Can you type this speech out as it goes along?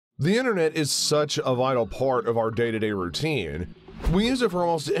The internet is such a vital part of our day-to-day routine. We use it for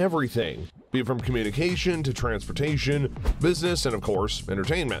almost everything, be it from communication to transportation, business, and of course,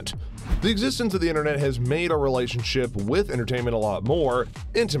 entertainment. The existence of the internet has made our relationship with entertainment a lot more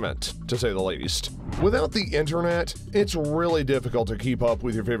intimate, to say the least. Without the internet, it's really difficult to keep up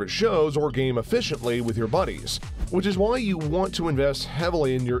with your favorite shows or game efficiently with your buddies, which is why you want to invest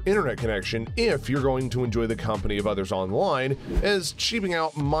heavily in your internet connection if you're going to enjoy the company of others online, as cheaping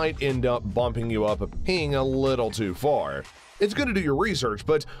out might end up bumping you up a ping a little too far. It's good to do your research,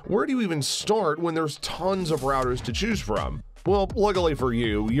 but where do you even start when there's tons of routers to choose from? Well, luckily for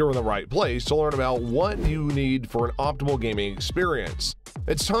you, you're in the right place to learn about what you need for an optimal gaming experience.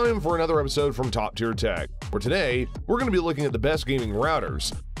 It's time for another episode from Top Tier Tech, where today, we're going to be looking at the best gaming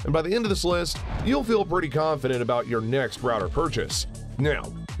routers. And by the end of this list, you'll feel pretty confident about your next router purchase. Now,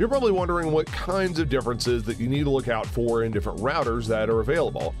 you're probably wondering what kinds of differences that you need to look out for in different routers that are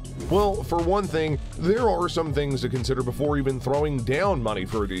available. Well, for one thing, there are some things to consider before even throwing down money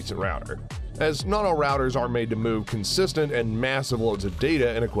for a decent router, as not all routers are made to move consistent and massive loads of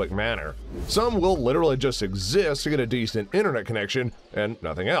data in a quick manner. Some will literally just exist to get a decent internet connection and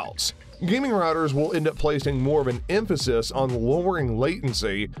nothing else. Gaming routers will end up placing more of an emphasis on lowering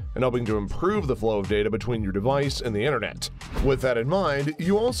latency and helping to improve the flow of data between your device and the internet. With that in mind,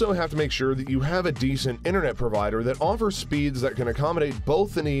 you also have to make sure that you have a decent internet provider that offers speeds that can accommodate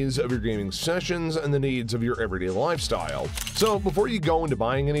both the needs of your gaming sessions and the needs of your everyday lifestyle. So before you go into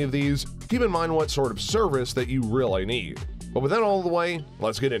buying any of these, keep in mind what sort of service that you really need. But with that all the way,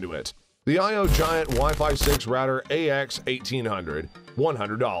 let's get into it. The ioGiant Wi-Fi 6 Router AX1800,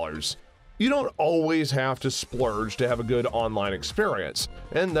 $100. You don't always have to splurge to have a good online experience,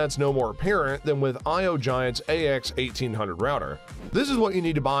 and that's no more apparent than with ioGiant's AX1800 router. This is what you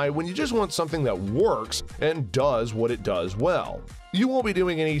need to buy when you just want something that works and does what it does well. You won't be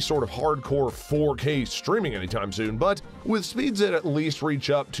doing any sort of hardcore 4K streaming anytime soon, but with speeds that at least reach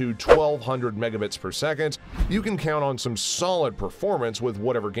up to 1200 megabits per second, you can count on some solid performance with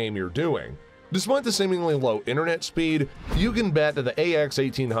whatever game you're doing. Despite the seemingly low internet speed, you can bet that the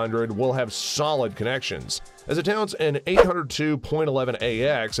AX1800 will have solid connections, as it touts an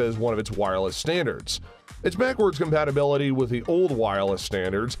 802.11ax as one of its wireless standards. It's backwards compatibility with the old wireless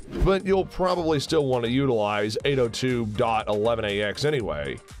standards, but you'll probably still want to utilize 802.11ax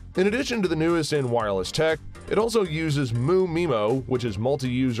anyway. In addition to the newest in wireless tech, it also uses MU-MIMO, which is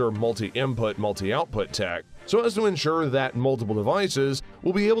multi-user, multi-input, multi-output tech, so as to ensure that multiple devices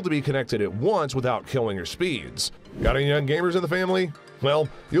will be able to be connected at once without killing your speeds. Got any young gamers in the family? Well,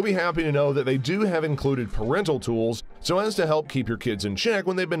 you'll be happy to know that they do have included parental tools so as to help keep your kids in check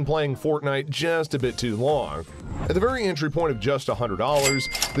when they've been playing Fortnite just a bit too long. At the very entry point of just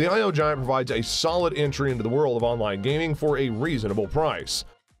 $100, the ioGiant provides a solid entry into the world of online gaming for a reasonable price.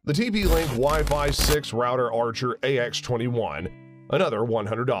 The TP-Link Wi-Fi 6 Router Archer AX21, another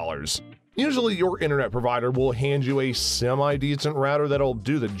 $100. Usually your internet provider will hand you a semi-decent router that'll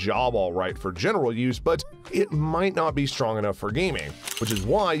do the job all right for general use, but it might not be strong enough for gaming, which is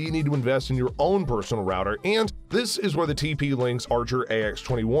why you need to invest in your own personal router, and this is where the TP-Link's Archer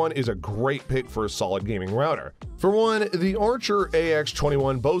AX21 is a great pick for a solid gaming router. For one, the Archer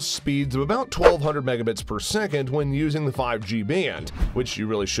AX21 boasts speeds of about 1200 megabits per second when using the 5G band, which you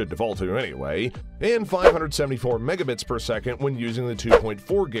really should default to anyway, and 574 megabits per second when using the 2.4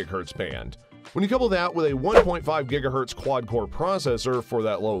 GHz band. When you couple that with a 1.5 GHz quad-core processor for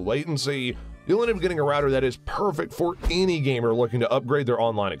that low latency, you'll end up getting a router that is perfect for any gamer looking to upgrade their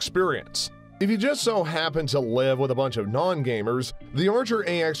online experience. If you just so happen to live with a bunch of non-gamers, the Archer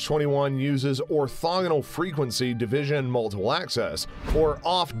AX21 uses orthogonal frequency division multiple access, or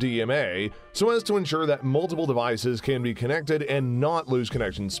OFF-DMA, so as to ensure that multiple devices can be connected and not lose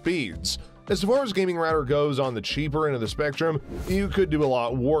connection speeds. As far as gaming router goes on the cheaper end of the spectrum, you could do a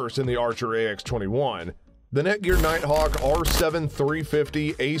lot worse than the Archer AX21. The NETGEAR Nighthawk R7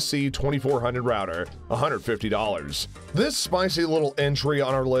 350 AC2400 router, $150. This spicy little entry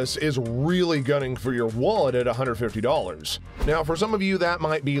on our list is really gunning for your wallet at $150. Now, for some of you, that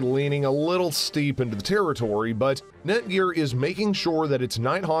might be leaning a little steep into the territory, but NETGEAR is making sure that its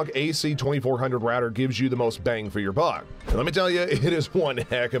Nighthawk AC2400 router gives you the most bang for your buck. And let me tell you, it is one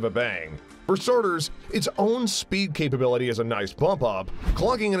heck of a bang. For starters, its own speed capability is a nice bump up,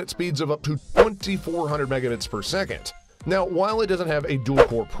 clocking in at speeds of up to 2400 megabits per second. Now, while it doesn't have a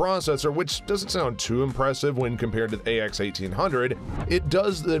dual-core processor, which doesn't sound too impressive when compared to the AX1800, it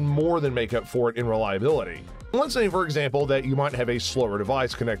does then more than make up for it in reliability. Let's say, for example, that you might have a slower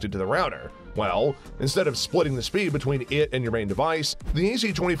device connected to the router. Well, instead of splitting the speed between it and your main device, the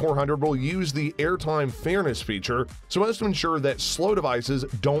AC2400 will use the airtime fairness feature so as to ensure that slow devices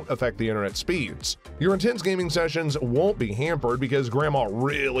don't affect the internet speeds. Your intense gaming sessions won't be hampered because grandma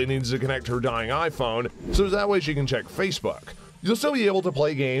really needs to connect her dying iPhone so that way she can check Facebook. You'll still be able to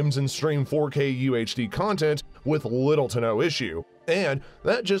play games and stream 4K UHD content with little to no issue. And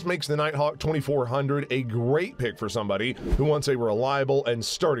that just makes the Nighthawk 2400 a great pick for somebody who wants a reliable and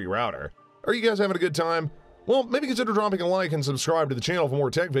sturdy router. Are you guys having a good time? Well, maybe consider dropping a like and subscribe to the channel for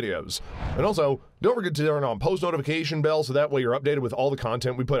more tech videos. And also, don't forget to turn on post notification bell so that way you're updated with all the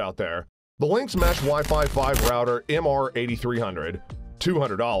content we put out there. The Linksys Mesh Wi-Fi 5 router MR8300,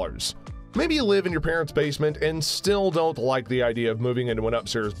 $200. Maybe you live in your parents' basement and still don't like the idea of moving into an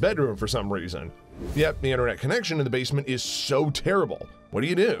upstairs bedroom for some reason. Yet the internet connection in the basement is so terrible. What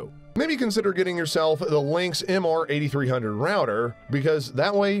do? Maybe consider getting yourself the Linksys MR8300 router, because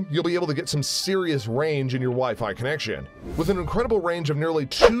that way you'll be able to get some serious range in your Wi-Fi connection. With an incredible range of nearly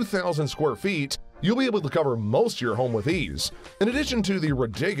 2,000 square feet, you'll be able to cover most of your home with ease. In addition to the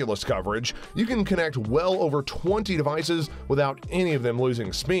ridiculous coverage, you can connect well over 20 devices without any of them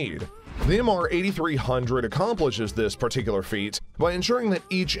losing speed. The MR8300 accomplishes this particular feat by ensuring that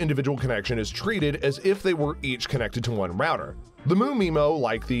each individual connection is treated as if they were each connected to one router. The MIMO,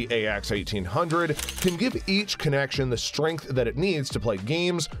 like the AX1800, can give each connection the strength that it needs to play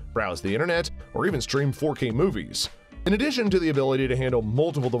games, browse the internet, or even stream 4K movies. In addition to the ability to handle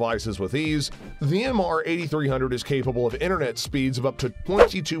multiple devices with ease, the MR8300 is capable of internet speeds of up to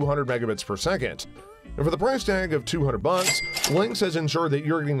 2200 megabits per second. And for the price tag of $200, Linksys has ensured that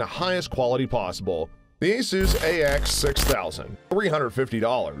you're getting the highest quality possible. The ASUS AX1800,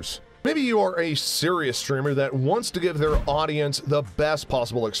 $350. Maybe you are a serious streamer that wants to give their audience the best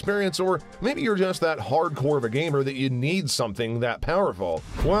possible experience, or maybe you're just that hardcore of a gamer that you need something that powerful.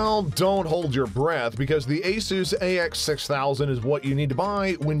 Well, don't hold your breath, because the ASUS AX6000 is what you need to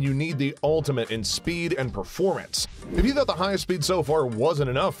buy when you need the ultimate in speed and performance. If you thought the highest speed so far wasn't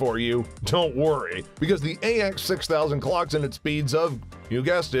enough for you, don't worry, because the AX6000 clocks in at speeds of, you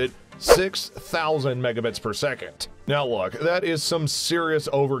guessed it, 6,000 megabits per second. Now look, that is some serious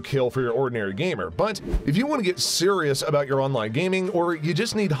overkill for your ordinary gamer, but if you want to get serious about your online gaming, or you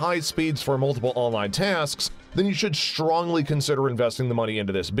just need high speeds for multiple online tasks, then you should strongly consider investing the money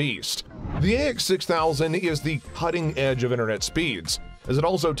into this beast. The AX6000 is the cutting edge of internet speeds, as it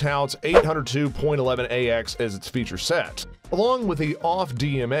also touts 802.11ax as its feature set. Along with the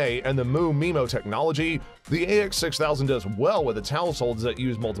off-DMA and the MIMO technology, the AX6000 does well with its households that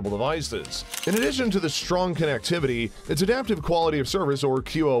use multiple devices. In addition to the strong connectivity, its adaptive quality of service, or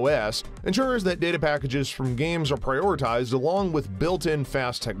QoS, ensures that data packages from games are prioritized along with built-in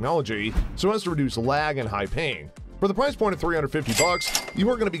fast technology so as to reduce lag and high ping. For the price point of $350, you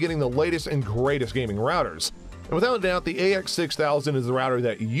are going to be getting the latest and greatest gaming routers. And without a doubt, the AX6000 is the router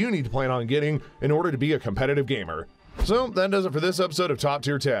that you need to plan on getting in order to be a competitive gamer. So that does it for this episode of Top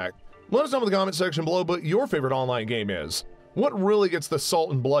Tier Tech. Let us know in the comment section below what your favorite online game is. What really gets the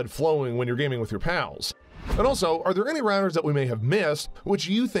salt and blood flowing when you're gaming with your pals? And also, are there any routers that we may have missed which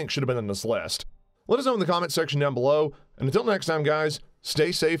you think should have been on this list? Let us know in the comment section down below, and until next time guys,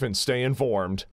 stay safe and stay informed.